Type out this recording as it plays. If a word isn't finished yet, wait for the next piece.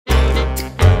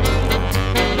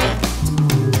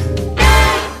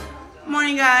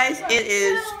guys, it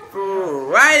is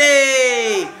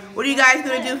Friday. What are you guys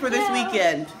gonna do for this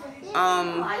weekend?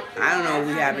 I don't know if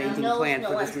we have anything planned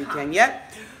for this weekend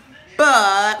yet,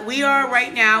 but we are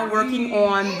right now working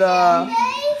on the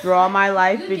Draw My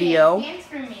Life video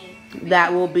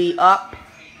that will be up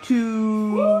tomorrow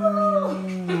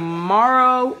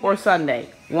or Sunday.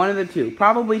 One of the two.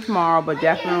 Probably tomorrow, but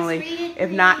definitely,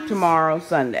 if not tomorrow,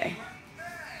 Sunday.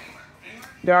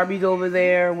 Darby's over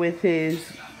there with his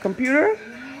computer.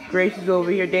 Grace is over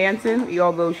here dancing,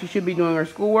 although she should be doing her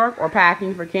schoolwork or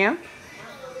packing for camp.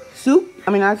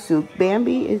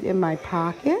 Bambi is in my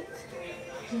pocket.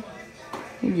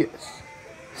 Yes.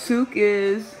 Sook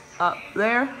is up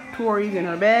there. Tori's in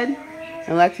her bed.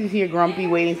 And Lexi's here grumpy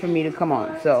waiting for me to come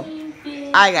on. So,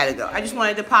 I gotta go. I just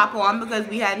wanted to pop on because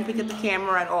we hadn't picked up the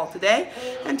camera at all today.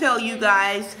 And tell you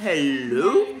guys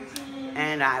hello.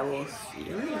 And I will see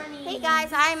you later. Hey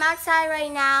guys, I'm outside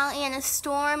right now and a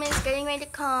storm is getting ready to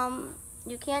come.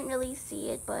 You can't really see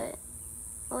it, but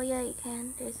oh yeah, you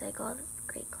can. There's like all the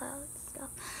gray clouds and stuff.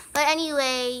 But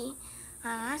anyway,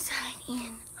 I'm outside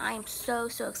and I'm so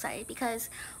excited because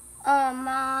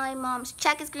my mom's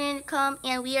check is going to come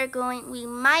and we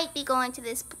might be going to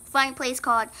this fun place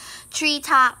called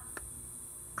Treetop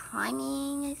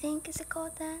Climbing, I think. Is it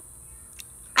called that?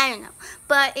 I don't know,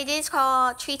 but it is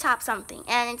called Treetop something,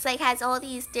 and it's like has all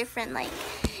these different like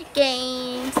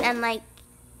games and like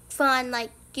fun,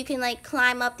 like you can like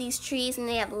climb up these trees and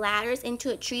they have ladders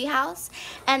into a tree house,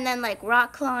 and then like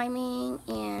rock climbing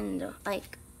and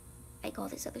like all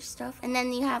this other stuff, and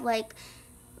then you have like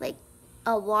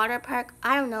a water park.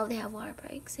 I don't know if they have water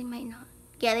parks. They might not.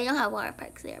 Yeah, they don't have water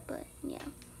parks there, but yeah,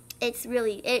 it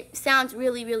sounds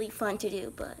really fun to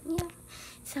do, but yeah,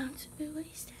 it sounds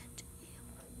really sad.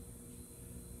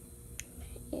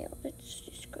 Yeah, it's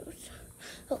just gross.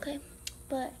 Okay,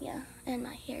 but yeah, and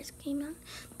my hair's came out.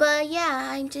 But yeah,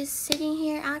 I'm just sitting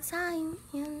here outside,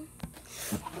 and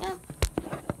yeah.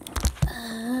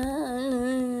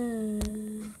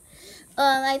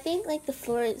 I think like the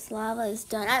floor is lava is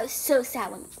done. I was so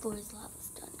sad when the floor is lava is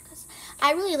done because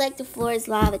I really liked the floor is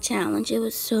lava challenge. It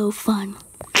was so fun.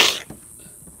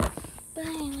 But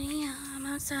anyway, yeah, I'm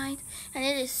outside, and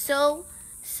it is so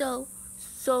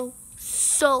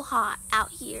hot out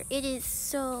here. It is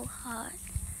so hot.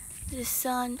 The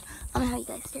sun. I'm gonna have you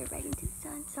guys stare right into the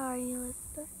sun. Sorry,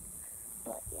 Elizabeth.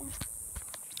 But yeah,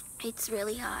 it's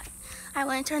really hot. I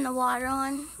want to turn the water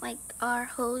on, like our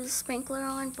hose sprinkler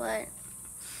on, but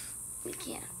we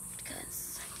can't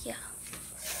because yeah,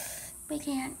 we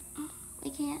can't.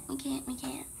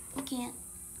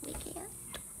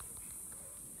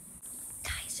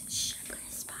 Guys, shh, I'm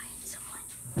gonna spy on someone.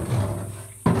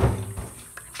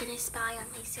 I'm gonna spy on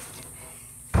my sister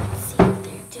and see what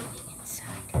they're doing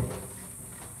inside.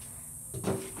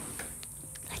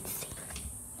 Let's see.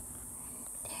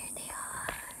 There they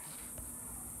are.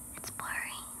 It's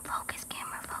blurry. Focus,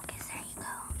 camera, focus. There you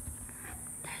go.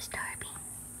 There's Darby.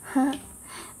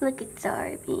 Look at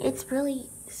Darby. It's really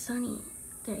sunny.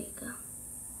 There you go.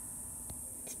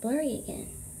 It's blurry again.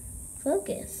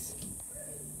 Focus.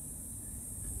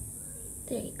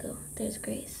 There you go. There's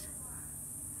Grace.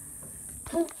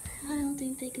 Oh, I don't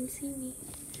think they can see me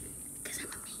because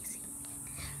I'm amazing.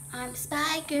 I'm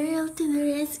Spy Girl to the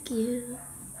rescue.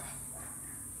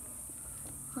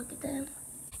 Look at them.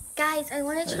 Guys, I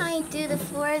want to try and do the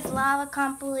Floor is Lava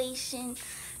compilation,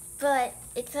 but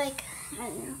it's like, I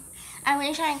don't know. I'm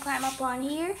going to try and climb up on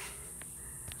here,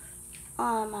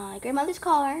 on my grandmother's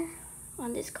car,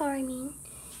 on this car I mean,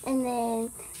 and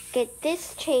then get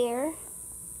this chair,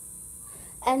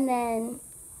 and then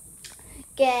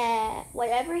get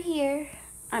whatever here.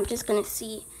 I'm just gonna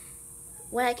see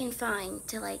what I can find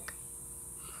to like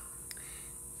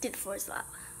do the floor is lava.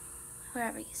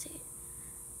 Wherever you see it.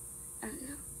 I don't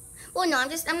know. Well no,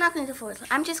 I'm not gonna do floor is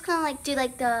lava. I'm just gonna like do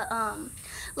like the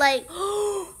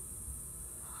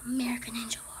American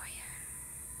Ninja Warrior.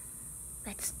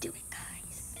 Let's do it, guys.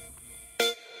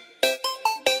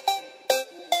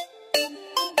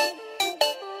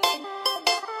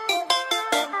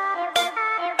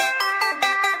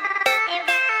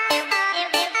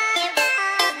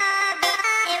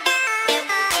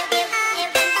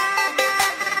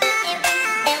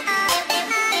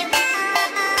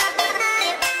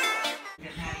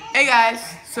 Hey guys,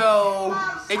 so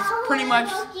it's pretty much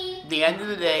the end of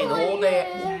the day, the whole day.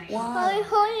 Why?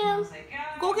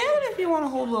 Go get it if you want to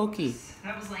hold low key.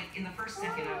 And I was like, in the first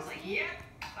second, I was like, yep,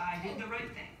 I did the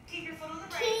right thing. Keep your foot on the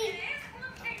brake.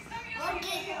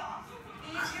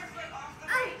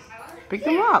 Pick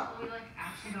them up.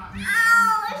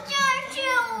 Oh, it's your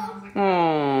shoe.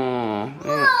 Oh.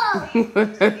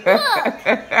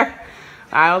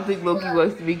 I don't think Loki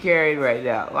wants to be carried right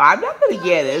now. Well, I'm not gonna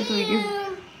get it. So we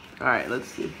can... All right, let's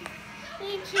see.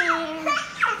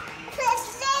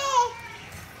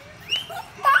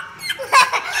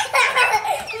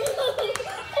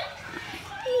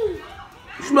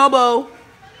 Schmobo.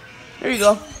 There you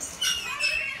go.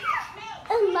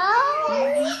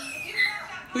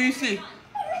 Who you see?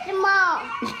 The mom.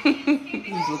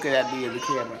 He's looking at me in the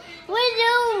camera. Where's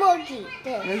the Loki?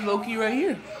 There's Loki right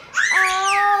here.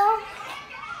 Oh,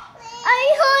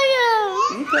 I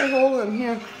hold him. Okay, hold him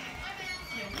here.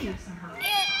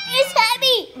 It's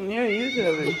heavy. Yeah, he is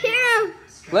heavy. Here.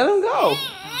 Let him go.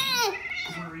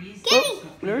 Kitty. Oh,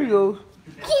 there he goes.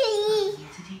 Kitty.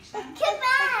 Come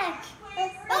back. Oh,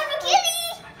 the kitty.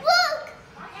 Look.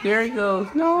 There he goes.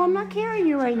 No, I'm not carrying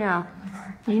you right now.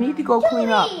 You need to go clean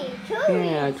up.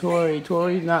 Yeah,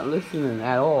 Tori's not listening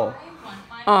at all.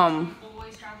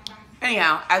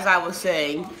 Anyhow, as I was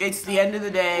saying, it's the end of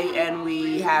the day and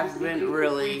we haven't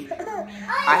really,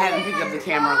 I haven't picked up the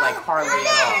camera like hardly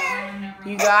at all.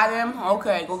 You got him?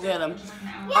 Okay, go get him.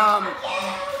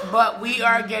 But we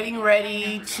are getting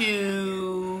ready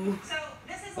to,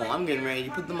 I'm getting ready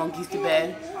to put the monkeys to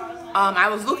bed. I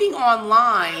was looking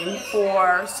online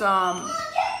for some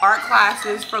art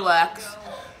classes for Lex.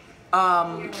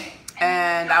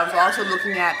 And I was also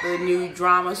looking at the new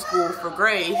drama school for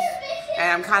Grace. And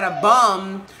I'm kind of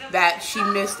bummed that she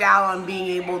missed out on being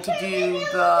able to do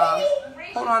the,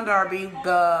 hold on Darby,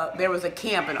 there was a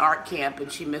camp, an art camp, and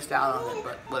she missed out on it,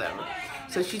 but whatever.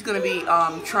 So she's going to be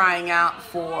trying out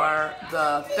for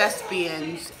the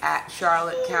thespians at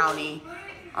Charlotte County,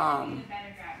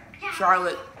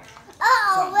 Charlotte.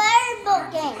 Oh, ladder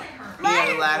broken. Yeah,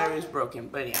 the ladder is broken,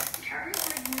 but yeah.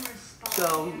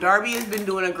 So Darby has been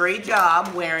doing a great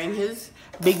job wearing his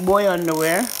big boy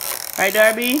underwear. Right,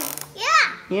 Darby? Yeah.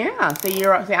 Yeah.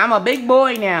 Say I'm a big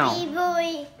boy now. Big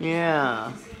boy.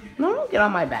 Yeah. No, don't get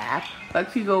on my back.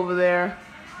 Lexi's over there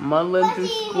muddling through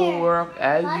schoolwork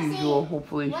as usual.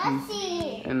 Hopefully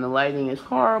she's. And the lighting is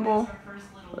horrible.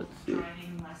 Let's see.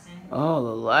 Oh,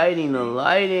 the lighting, the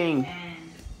lighting.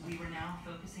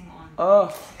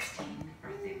 Oh.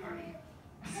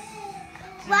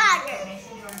 Ladder.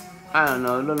 I don't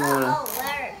know.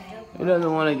 It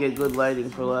doesn't want to get good lighting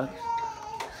for Lex.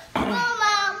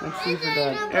 Let's see for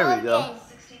that. There we go.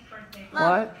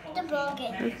 What? It's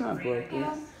broken. It's not broken.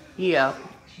 Yeah.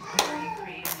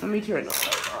 Let me turn the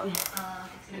light on.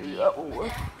 Maybe that will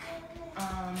work.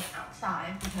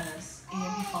 Outside because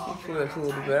Hopefully that's a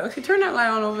little bit better. Okay, turn that light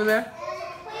on over there.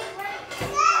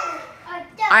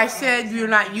 I said you're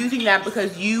not using that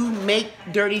because you make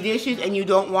dirty dishes and you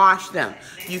don't wash them.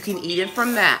 You can eat it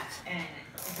from that.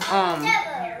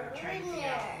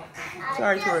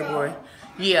 Sorry, Tori boy.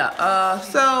 Yeah,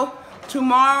 so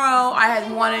tomorrow I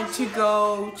had wanted to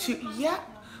go to,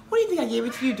 what do you think I gave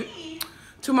it to you?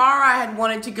 Tomorrow I had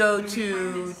wanted to go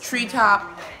to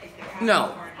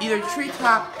either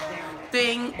treetop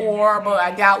thing but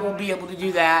I doubt we'll be able to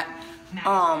do that.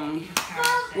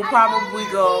 We'll probably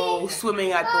go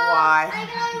swimming at the Y.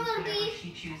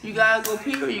 You gotta go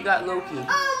pee or you got Loki?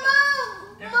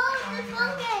 Oh, Mom, it's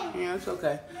broken. Yeah, it's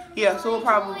okay. Yeah, so we'll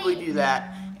probably do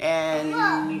that. And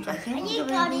I think we'll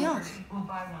do anything else. We'll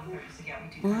buy one first to get me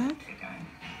to get going.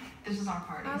 This is our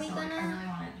party, so like, I really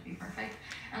want it to be perfect.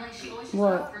 And like she always just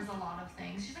offers a lot of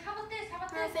things. She's like, how about this? How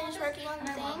about this? Can I finish working on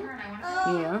the and I love thing? her and I want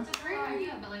to Yeah. it's a great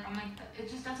idea, but like I'm like, it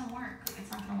just doesn't work. Like,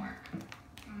 it's not gonna work.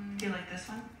 Do you like this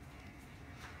one?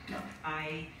 No.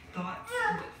 I thought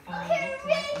what fall looked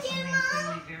like was something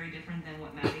clearly very different than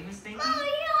what Maddie was thinking. Mom,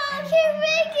 I can't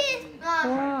make it. Mom,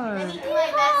 let me do my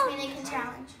best mannequin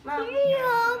challenge. Mom, can you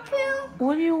help him?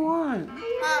 What do you want? Mom,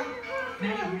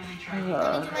 Maddie really tried.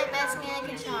 let me do my best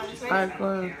mannequin challenge. Ready? Alright, go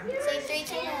ahead. Say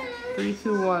 3, 2, 1. 3,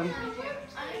 2, 1.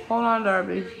 Hold on,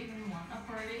 Darby.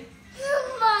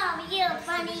 Mom, you're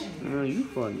funny. No, you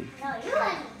funny. No, you're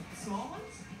funny. Small ones?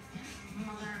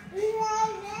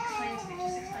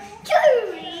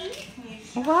 Tori.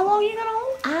 Well, how long are you gonna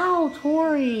hold? Ow,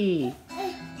 Tori.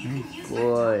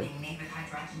 Boy.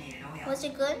 Was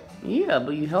it good? Yeah,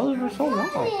 but you held it for so long.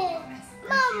 Mom,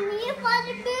 you want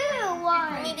the blue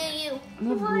one. Me do you.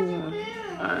 What blue one?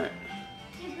 Alright.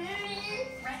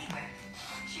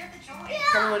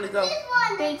 Tell me when to go.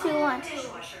 3, 2, 1.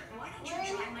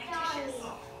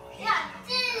 Yeah,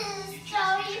 this is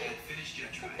Joey.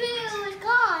 The blue is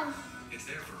gone.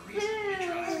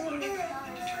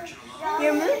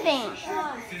 You're moving.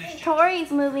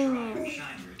 Tori's moving.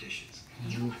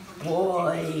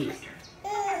 Boy.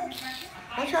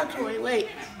 Watch out, Tori. Wait.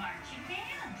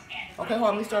 Okay, hold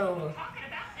on. Let me start over.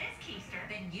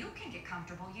 Then you can get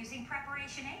comfortable using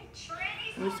Preparation H.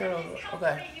 Let me start over.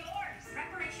 Okay.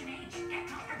 Preparation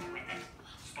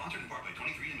Sponsored in part by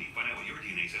 23andMe. Find out what your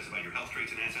DNA says about your health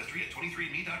traits and ancestry at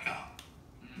 23andMe.com.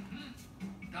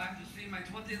 Time to see my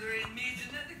 23andMe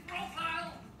genetic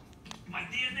profile. My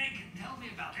DNA can tell me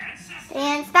about ancestry.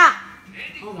 And stop.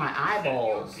 Oh, my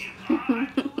eyeballs.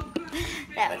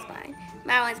 That was fine.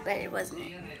 My one's better, wasn't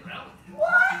it?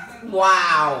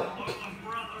 Wow.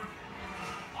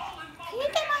 Can you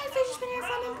get my fidget spinner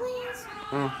for me, please?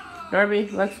 Darby,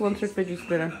 Lex wants her fidget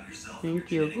spinner.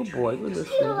 Thank you. Good boy. Good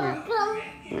listener.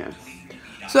 Yeah.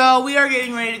 So we are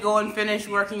getting ready to go and finish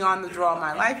working on the Draw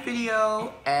My Life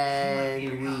video, and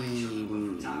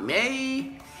we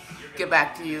may get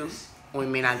back to you, or we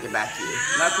may not get back to you.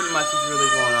 Nothing much is really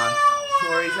going on.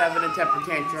 Tori's having a temper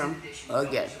tantrum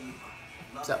again.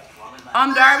 So,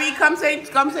 Darby, come say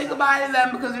goodbye to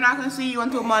them because they're not gonna see you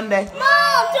until Monday.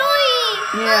 Mom,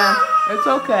 Tori! Yeah, it's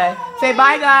okay. Say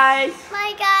bye, guys.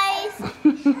 Bye, guys. Mom,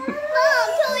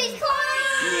 Tori's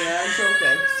crying. Yeah, it's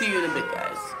okay. See you in a bit,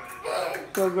 guys.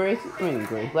 So Grace,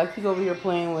 Lexi's over here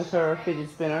playing with her fidget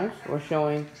spinners, or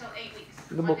showing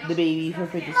the babies her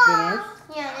fidget spinners.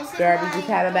 Yeah, this is Darby mine. just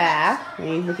had a bath, and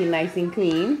he's looking nice and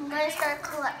clean.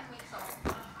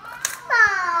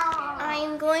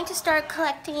 I'm going to start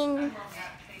collecting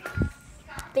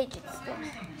fidget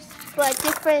spinners, but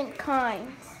different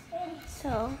kinds.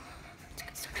 So,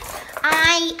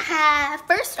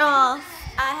 first off,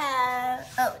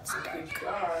 oh, it's dark.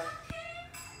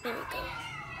 There we go.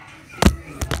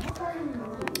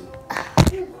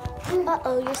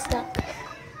 Uh-oh, you're stuck.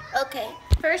 Okay,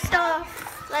 first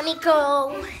off, let me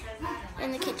go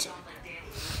in the kitchen.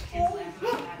 I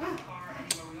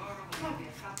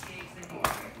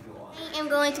am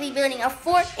going to be building a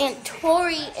fort, and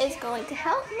Tori is going to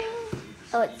help me.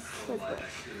 Oh, it's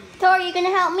Tori, you gonna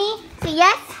help me? Say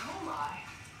yes?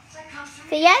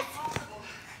 Say yes?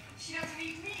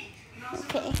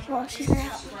 Okay, well, she's gonna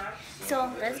help me.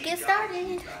 So, let's get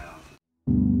started.